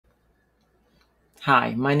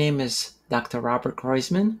Hi, my name is Dr. Robert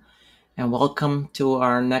Groysman, and welcome to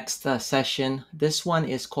our next session. This one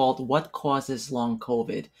is called What Causes Long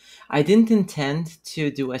COVID? I didn't intend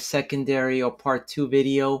to do a secondary or part two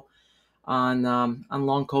video on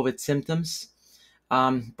long COVID symptoms,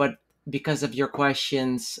 but because of your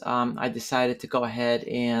questions, I decided to go ahead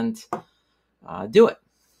and do it.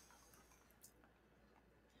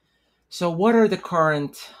 So, what are the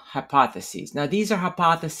current hypotheses? Now, these are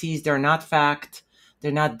hypotheses, they're not fact,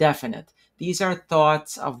 they're not definite. These are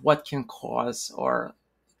thoughts of what can cause long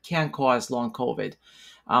COVID.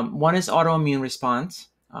 One is autoimmune response.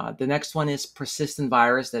 The next one is persistent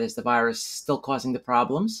virus, that is, the virus still causing the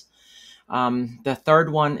problems. The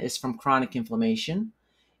third one is from chronic inflammation.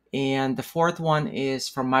 And the fourth one is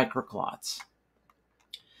from microclots.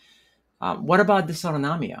 What about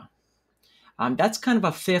dysautonomia? That's kind of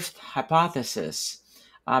a fifth hypothesis.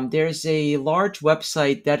 There's a large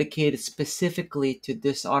website dedicated specifically to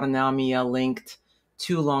dysautonomia linked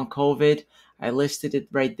to long COVID. I listed it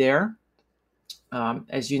right there.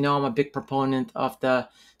 As you know, I'm a big proponent of the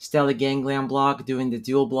stellate ganglion block, doing the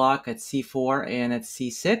dual block at C4 and at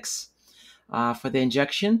C6 for the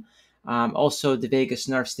injection. Also, the vagus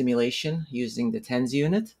nerve stimulation using the TENS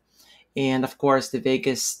unit. And of course, the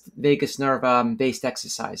vagus nerve based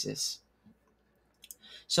exercises.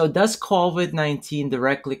 So, does COVID-19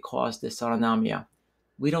 directly cause dysautonomia?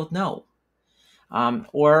 We don't know.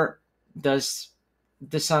 Or does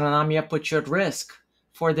dysautonomia put you at risk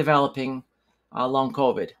for developing long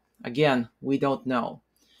COVID? Again, we don't know.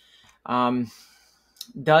 Um,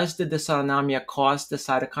 does the dysautonomia cause the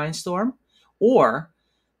cytokine storm? Or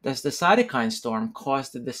does the cytokine storm cause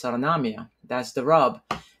the dysautonomia? That's the rub.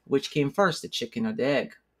 Which came first, the chicken or the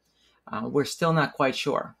egg? We're still not quite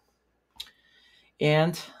sure.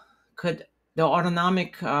 And could the autoimmune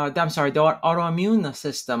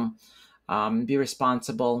system be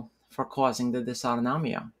responsible for causing the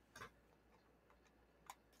dysautonomia?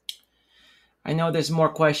 I know there's more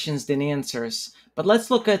questions than answers, but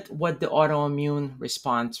let's look at what the autoimmune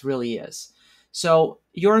response really is. So,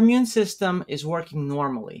 your immune system is working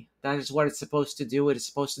normally. That is what it's supposed to do. It is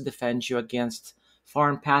supposed to defend you against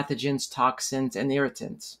foreign pathogens, toxins, and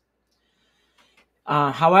irritants.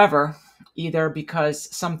 However, either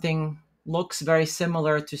because something looks very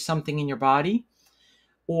similar to something in your body,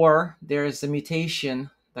 or there is a mutation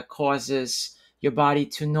that causes your body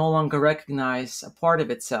to no longer recognize a part of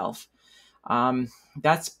itself.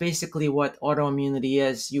 That's basically what autoimmunity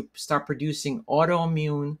is. You start producing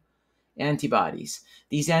autoimmune antibodies.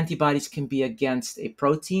 These antibodies can be against a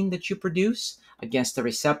protein that you produce, against a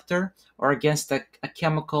receptor, or against a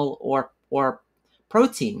chemical or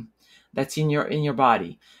protein that's in your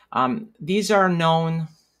body. These are known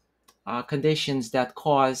conditions that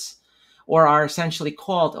cause or are essentially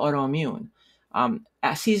called autoimmune.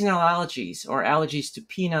 Seasonal allergies or allergies to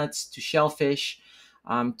peanuts, to shellfish,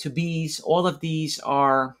 to bees, all of these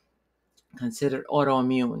are considered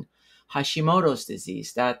autoimmune. Hashimoto's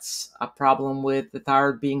disease, that's a problem with the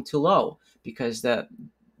thyroid being too low because the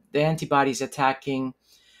antibodies attacking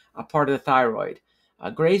a part of the thyroid.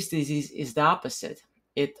 Graves' disease is the opposite.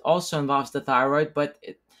 It also involves the thyroid, but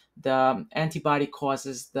the antibody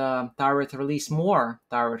causes the thyroid to release more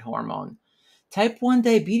thyroid hormone. Type 1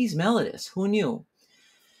 diabetes mellitus, who knew,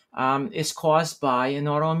 is caused by an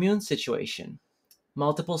autoimmune situation.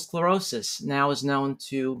 Multiple sclerosis now is known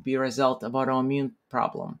to be a result of autoimmune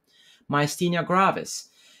problem. Myasthenia gravis,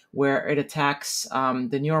 where it attacks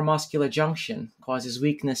the neuromuscular junction, causes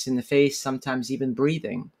weakness in the face, sometimes even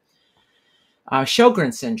breathing.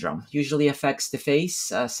 Sjogren's syndrome usually affects the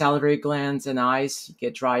face, salivary glands, and eyes. You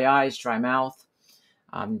get dry eyes, dry mouth,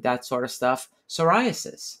 that sort of stuff.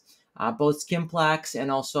 Psoriasis, both skin plaques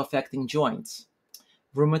and also affecting joints.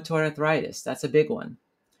 Rheumatoid arthritis, that's a big one.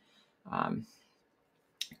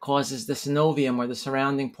 Causes the synovium or the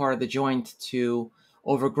surrounding part of the joint to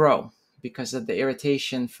overgrow because of the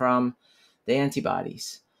irritation from the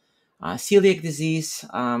antibodies. Celiac disease,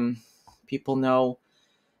 people know,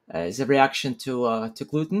 is a reaction to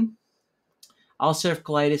gluten. Ulcerative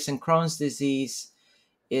colitis and Crohn's disease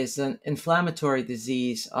is an inflammatory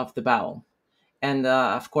disease of the bowel. And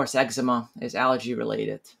of course, eczema is allergy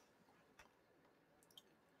related.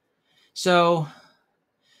 So,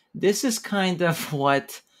 this is kind of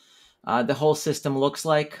what the whole system looks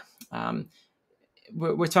like.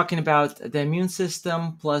 We're talking about the immune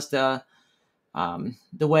system plus the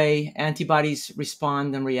way antibodies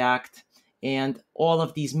respond and react, and all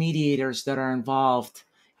of these mediators that are involved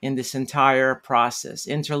in this entire process.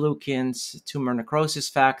 Interleukins, tumor necrosis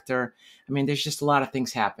factor. I mean, there's just a lot of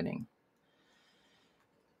things happening.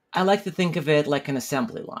 I like to think of it like an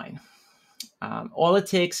assembly line. All it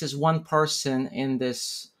takes is one person in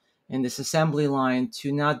this assembly line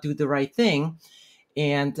to not do the right thing,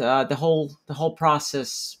 and the whole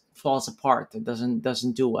process falls apart. It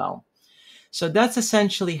doesn't do well. So that's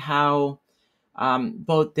essentially how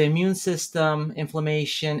both the immune system,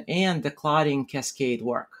 inflammation, and the clotting cascade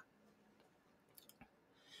work.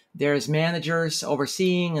 There's managers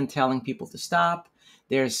overseeing and telling people to stop.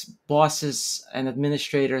 There's bosses and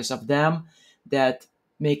administrators of them that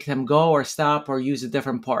make them go or stop or use a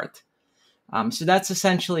different part. So that's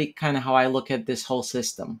essentially kind of how I look at this whole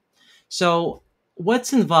system. So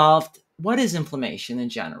what's involved? What is inflammation in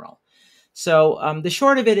general? So the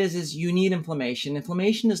short of it is you need inflammation.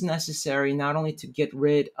 Inflammation is necessary not only to get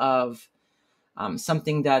rid of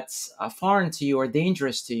something that's foreign to you or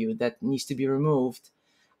dangerous to you that needs to be removed,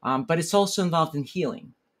 but it's also involved in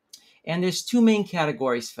healing. And there's two main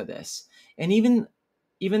categories for this. And even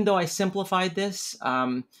though I simplified this,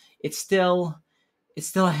 it's still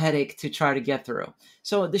a headache to try to get through.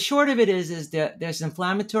 So the short of it is that there's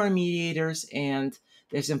inflammatory mediators and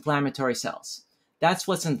there's inflammatory cells. That's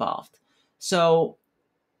what's involved. So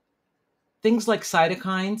things like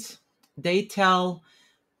cytokines, they tell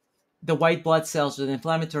the white blood cells or the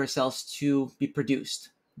inflammatory cells to be produced.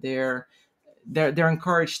 They're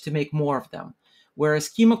encouraged to make more of them. Whereas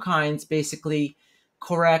chemokines basically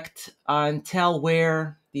correct and tell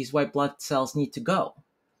where these white blood cells need to go.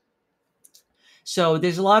 So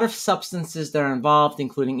there's a lot of substances that are involved,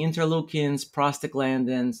 including interleukins,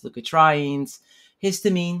 prostaglandins, leukotrienes,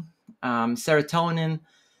 histamine, serotonin,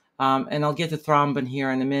 and I'll get to thrombin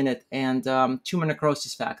here in a minute, and tumor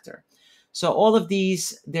necrosis factor. So all of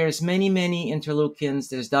these, there's many interleukins,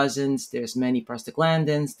 there's dozens, there's many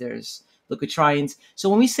prostaglandins, there's leukotrienes. So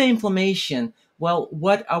when we say inflammation, well,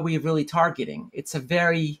 what are we really targeting? It's a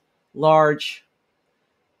very large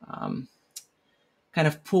kind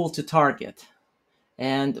of pool to target.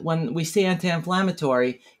 And when we say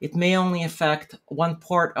anti-inflammatory, it may only affect one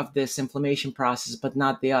part of this inflammation process, but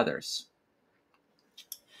not the others.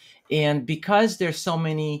 And because there's so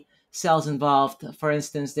many cells involved, for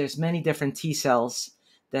instance, there's many different T cells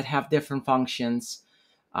that have different functions.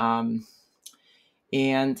 And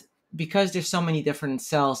because there's so many different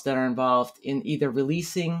cells that are involved in either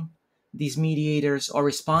releasing these mediators or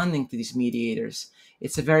responding to these mediators,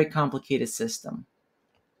 it's a very complicated system.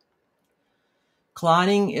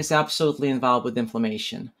 Clotting is absolutely involved with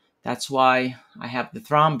inflammation. That's why I have the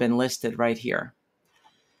thrombin listed right here.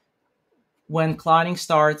 When clotting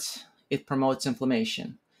starts, it promotes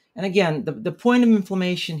inflammation. And again, the point of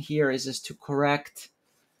inflammation here is to correct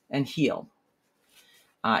and heal.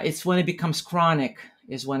 It's when it becomes chronic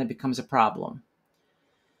is when it becomes a problem.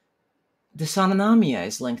 Dysautonomia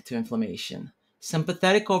is linked to inflammation.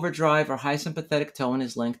 Sympathetic overdrive or high sympathetic tone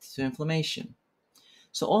is linked to inflammation.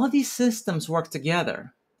 So all of these systems work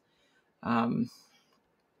together. And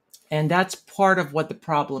that's part of what the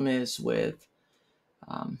problem is with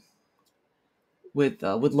long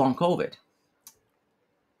COVID.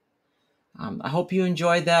 I hope you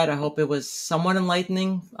enjoyed that. I hope it was somewhat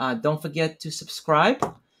enlightening. Don't forget to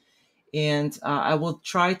subscribe. And I will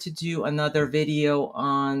try to do another video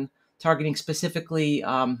on targeting specifically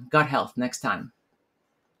gut health next time.